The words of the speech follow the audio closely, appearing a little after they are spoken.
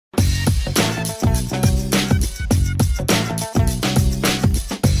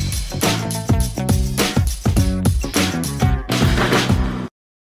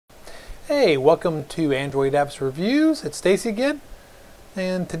Hey, welcome to Android Apps Reviews. It's Stacy again,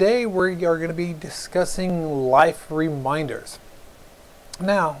 and today we are going to be discussing life reminders.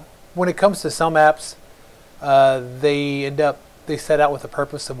 Now, when it comes to some apps, they set out with a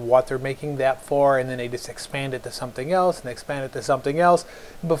purpose of what they're making the app for, and then they just expand it to something else and expand it to something else.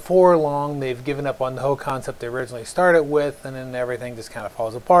 Before long, they've given up on the whole concept they originally started with, and then everything just kind of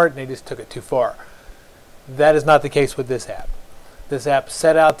falls apart, and they just took it too far. That is not the case with this app. This app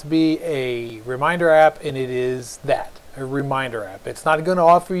set out to be a reminder app, and it is that, a reminder app. It's not going to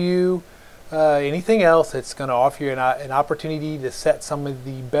offer you anything else. It's going to offer you an opportunity to set some of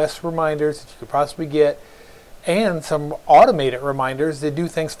the best reminders that you could possibly get, and some automated reminders that do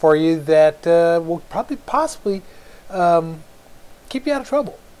things for you that will possibly keep you out of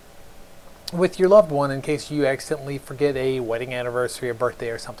trouble with your loved one in case you accidentally forget a wedding anniversary, a birthday,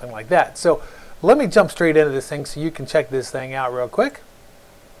 or something like that. So let me jump straight into this thing so you can check this thing out real quick.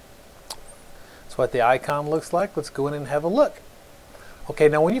 That's what the icon looks like. Let's go in and have a look. Okay,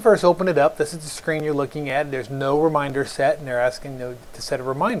 now when you first open it up, this is the screen you're looking at. There's no reminder set, and they're asking you to set a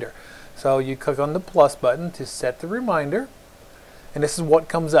reminder. So you click on the plus button to set the reminder, and this is what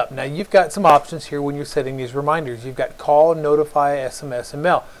comes up. Now you've got some options here when you're setting these reminders. You've got call, notify, SMS, and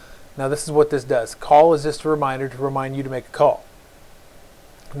mail. Now this is what this does. Call is just a reminder to remind you to make a call.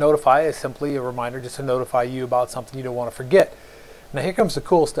 Notify is simply a reminder just to notify you about something you don't want to forget. Now here comes the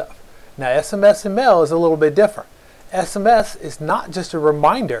cool stuff. Now SMS and mail is a little bit different. SMS is not just a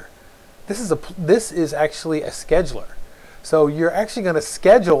reminder. This is actually a scheduler. So you're actually going to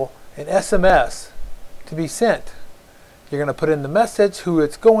schedule an SMS to be sent. You're going to put in the message, who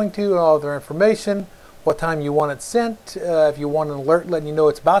it's going to, and all of their information, what time you want it sent, if you want an alert letting you know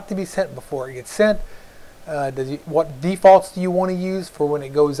it's about to be sent before it gets sent. What defaults do you want to use for when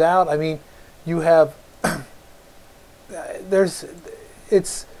it goes out? I mean, you have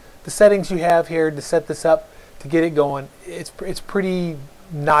it's the settings you have here to set this up to get it going. It's pretty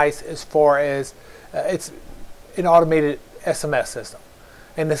nice as far as it's an automated SMS system,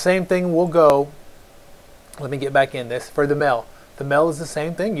 and the same thing will go. Let me get back in this for the mail. The mail is the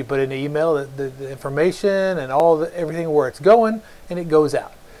same thing. You put in the email, the information, and everything where it's going, and it goes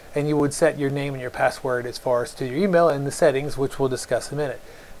out. And you would set your name and your password as far as to your email in the settings, which we'll discuss in a minute.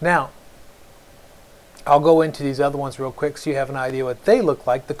 Now, I'll go into these other ones real quick so you have an idea what they look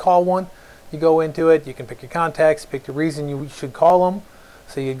like. The call one, you go into it, you can pick your contacts, pick the reason you should call them.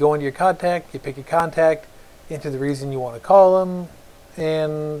 So you go into your contact, you pick your contact, enter the reason you want to call them,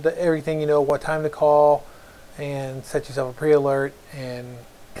 and everything, you know, what time to call, and set yourself a pre-alert, and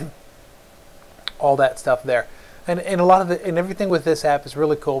all that stuff there. And a lot of everything with this app is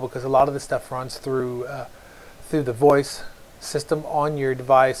really cool because a lot of the stuff runs through the voice system on your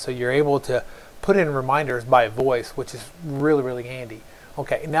device, so you're able to put in reminders by voice, which is really, really handy.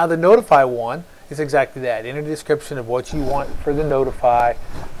 Okay, now the notify one is exactly that. Enter the description of what you want for the notify,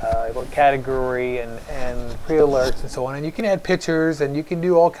 what category, and pre-alerts and so on. And you can add pictures, and you can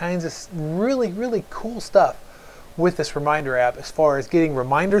do all kinds of really, really cool stuff with this reminder app as far as getting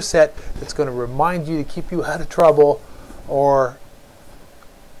reminders set that's going to remind you to keep you out of trouble or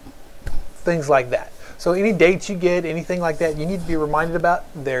things like that. So any dates you get, anything like that you need to be reminded about,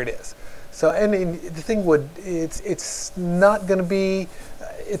 there it is. So, and the thing it's not going to be,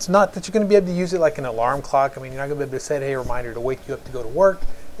 it's not that you're going to be able to use it like an alarm clock. I mean, you're not going to be able to set, hey, a reminder to wake you up to go to work.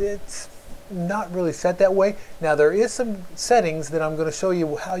 It's not really set that way. Now there is some settings that I'm going to show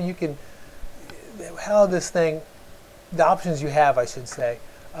you how this thing, the options you have, I should say,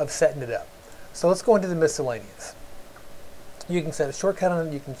 of setting it up. So let's go into the miscellaneous. You can set a shortcut on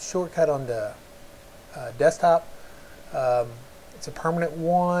it. You can shortcut on the desktop. It's a permanent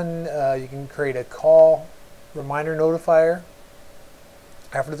one. You can create a call reminder notifier.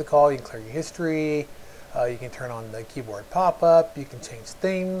 After the call, you can clear your history. You can turn on the keyboard pop-up. You can change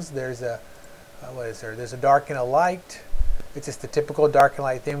themes. There's a There's a dark and a light. It's just the typical dark and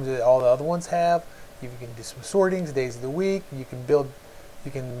light themes that all the other ones have. You can do some sortings, days of the week. You can build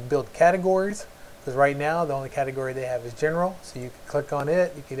categories, because right now the only category they have is general. So you can click on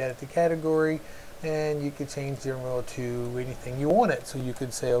it, you can edit the category, and you can change general to anything you want it. So you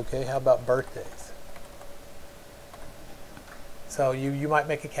could say, okay, how about birthdays? So you might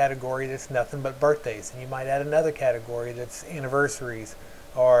make a category that's nothing but birthdays, and you might add another category that's anniversaries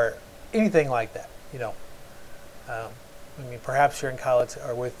or anything like that. You know, I mean, perhaps you're in college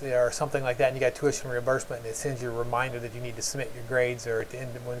or something like that, and you got tuition reimbursement, and it sends you a reminder that you need to submit your grades or at the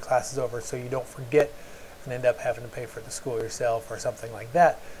end when class is over, so you don't forget and end up having to pay for the school yourself or something like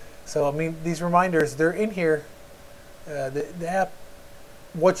that. So I mean, these reminders, they're in here. The app,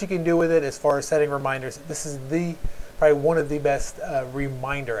 what you can do with it as far as setting reminders, this is the probably one of the best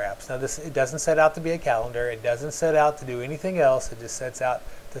reminder apps. Now it doesn't set out to be a calendar. It doesn't set out to do anything else. It just sets out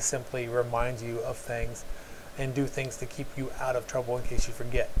to simply remind you of things and do things to keep you out of trouble in case you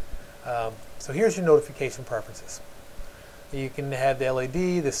forget. So here's your notification preferences. You can have the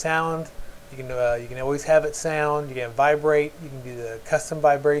LED, the sound. You can always have it sound. You can vibrate. You can do the custom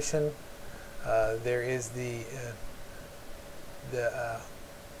vibration. There is the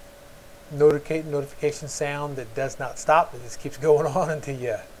notification sound that does not stop. It just keeps going on until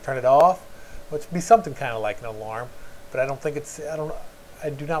you turn it off, which would be something kind of like an alarm. But I don't think it's. I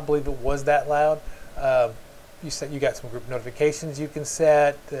do not believe it was that loud. You got some group notifications you can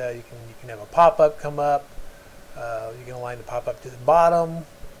set. You can have a pop-up come up. You can align the pop-up to the bottom.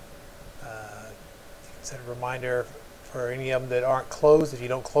 You can set a reminder for any of them that aren't closed. If you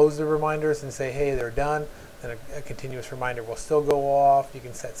don't close the reminders and say, hey, they're done, then a continuous reminder will still go off. You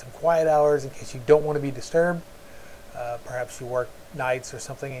can set some quiet hours in case you don't want to be disturbed. Perhaps you work nights or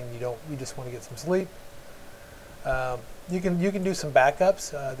something and you just want to get some sleep. You can do some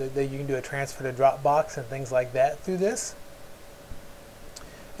backups. You can do a transfer to Dropbox and things like that through this.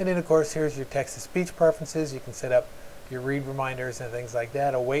 And then of course here's your text-to-speech preferences. You can set up your read reminders and things like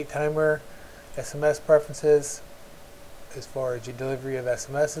that. A wait timer, SMS preferences. As far as your delivery of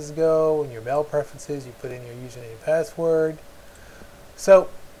SMSs go, and your mail preferences, you put in your username and password. So,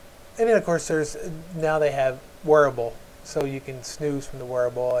 and then of course now they have wearable, so you can snooze from the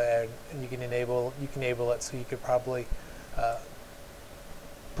wearable, and you can enable it, so you could probably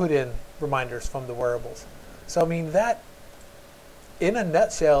put in reminders from the wearables. So I mean, that in a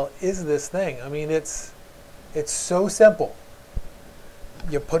nutshell is this thing. I mean, it's so simple.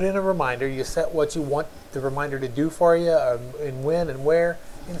 You put in a reminder, you set what you want the reminder to do for you, and when and where,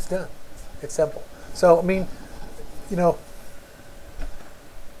 and it's done. It's simple. So I mean, you know,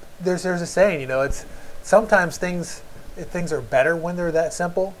 there's a saying, you know, it's sometimes things are better when they're that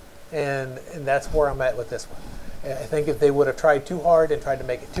simple, and that's where I'm at with this one. I think if they would have tried too hard and tried to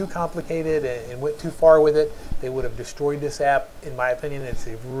make it too complicated and went too far with it, they would have destroyed this app. In my opinion, it's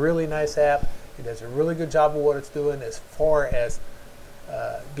a really nice app. It does a really good job of what it's doing as far as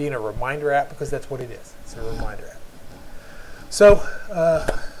being a reminder app, because that's what it is. It's a reminder app. So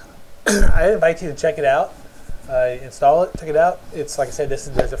I invite you to check it out, install it, check it out. It's like I said,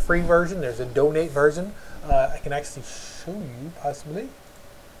 there's a free version, there's a donate version. I can actually show you possibly.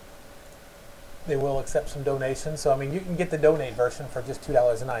 They will accept some donations. So I mean, you can get the donate version for just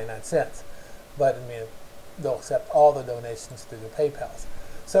 $2.99, but I mean, they'll accept all the donations through their PayPals.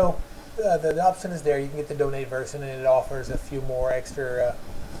 So the option is there. You can get the donate version, and it offers a few more extra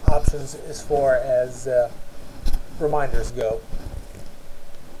options as far as reminders go.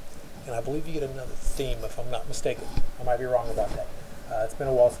 And I believe you get another theme, if I'm not mistaken. I might be wrong about that. It's been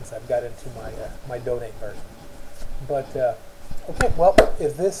a while since I've got into my donate version. But okay, well,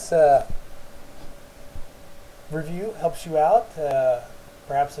 if this review helps you out,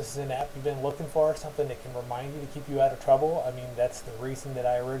 perhaps this is an app you've been looking for, something that can remind you to keep you out of trouble. I mean, that's the reason that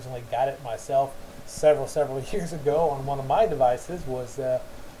I originally got it myself several years ago on one of my devices. Was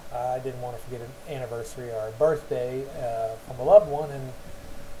I didn't want to forget an anniversary or a birthday from a loved one, and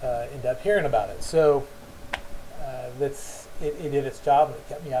end up hearing about it. So it did its job, and it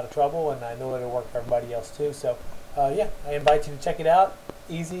kept me out of trouble, and I know it'll work for everybody else too. So yeah, I invite you to check it out.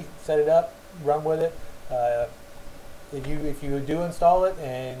 Easy, set it up, run with it. If you do install it,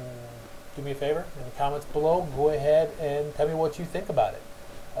 and do me a favor, in the comments below, go ahead and tell me what you think about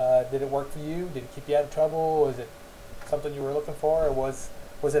it. Did it work for you? Did it keep you out of trouble? Was it something you were looking for, or was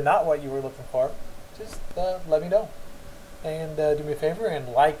it not what you were looking for? Just let me know. And do me a favor and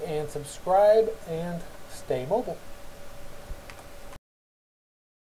like and subscribe, and stay mobile.